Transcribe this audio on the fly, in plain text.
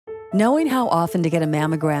Knowing how often to get a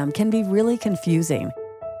mammogram can be really confusing.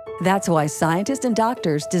 That's why scientists and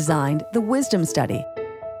doctors designed the Wisdom Study.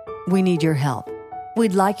 We need your help.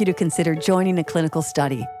 We'd like you to consider joining a clinical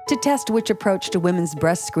study to test which approach to women's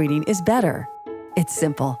breast screening is better. It's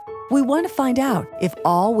simple. We want to find out if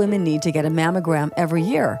all women need to get a mammogram every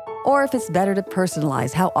year, or if it's better to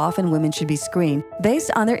personalize how often women should be screened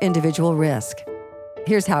based on their individual risk.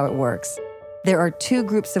 Here's how it works. There are two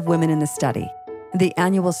groups of women in the study: the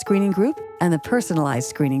annual screening group and the personalized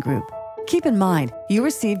screening group. Keep in mind, you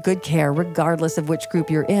receive good care regardless of which group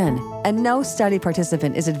you're in, and no study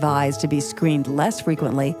participant is advised to be screened less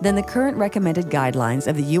frequently than the current recommended guidelines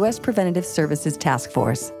of the U.S. Preventative Services Task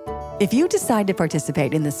Force. If you decide to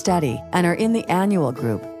participate in the study and are in the annual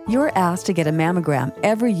group, you're asked to get a mammogram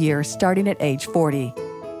every year starting at age 40.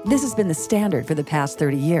 This has been the standard for the past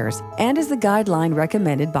 30 years and is the guideline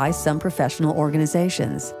recommended by some professional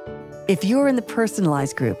organizations. If you're in the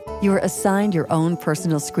personalized group, you are assigned your own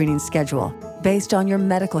personal screening schedule based on your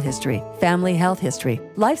medical history, family health history,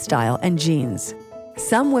 lifestyle, and genes.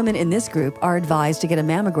 Some women in this group are advised to get a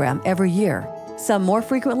mammogram every year, some more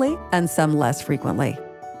frequently and some less frequently.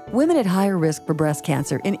 Women at higher risk for breast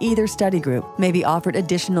cancer in either study group may be offered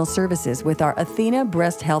additional services with our Athena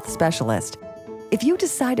Breast Health Specialist. If you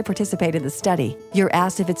decide to participate in the study, you're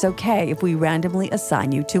asked if it's okay if we randomly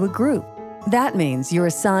assign you to a group. That means you're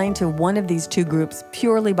assigned to one of these two groups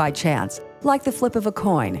purely by chance, like the flip of a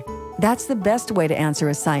coin. That's the best way to answer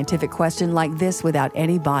a scientific question like this without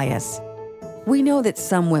any bias. We know that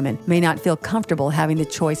some women may not feel comfortable having the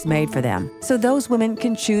choice made for them, so those women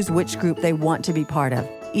can choose which group they want to be part of,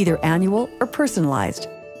 either annual or personalized.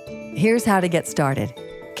 Here's how to get started.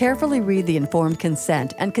 Carefully read the informed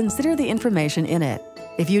consent and consider the information in it.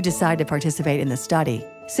 If you decide to participate in the study,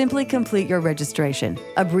 simply complete your registration,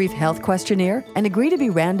 a brief health questionnaire, and agree to be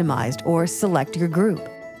randomized or select your group.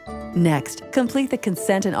 Next, complete the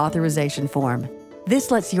consent and authorization form.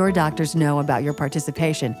 This lets your doctors know about your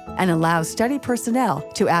participation and allows study personnel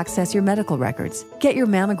to access your medical records, get your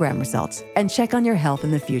mammogram results, and check on your health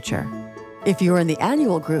in the future. If you're in the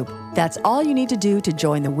annual group, that's all you need to do to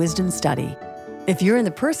join the Wisdom Study. If you're in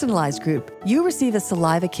the personalized group, you receive a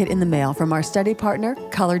saliva kit in the mail from our study partner,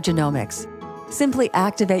 Color Genomics. Simply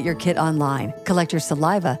activate your kit online, collect your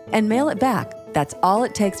saliva, and mail it back. That's all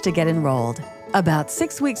it takes to get enrolled. About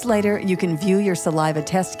 6 weeks later, you can view your saliva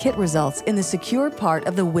test kit results in the secure part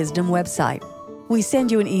of the Wisdom website. We send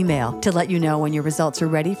you an email to let you know when your results are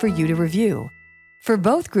ready for you to review. For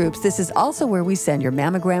both groups, this is also where we send your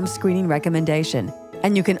mammogram screening recommendation,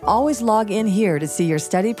 and you can always log in here to see your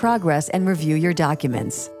study progress and review your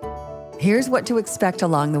documents. Here's what to expect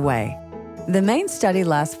along the way. The main study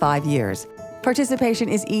lasts 5 years. Participation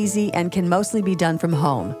is easy and can mostly be done from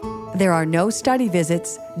home. There are no study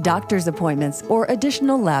visits, doctor's appointments, or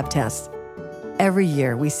additional lab tests. Every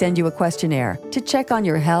year, we send you a questionnaire to check on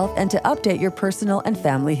your health and to update your personal and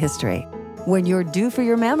family history. When you're due for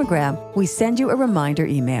your mammogram, we send you a reminder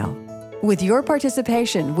email. With your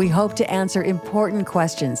participation, we hope to answer important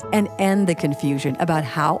questions and end the confusion about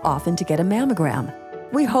how often to get a mammogram.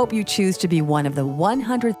 We hope you choose to be one of the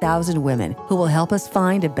 100,000 women who will help us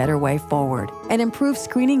find a better way forward and improve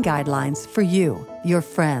screening guidelines for you, your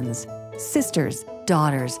friends, sisters,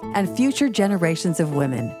 daughters, and future generations of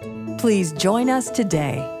women. Please join us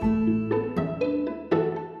today.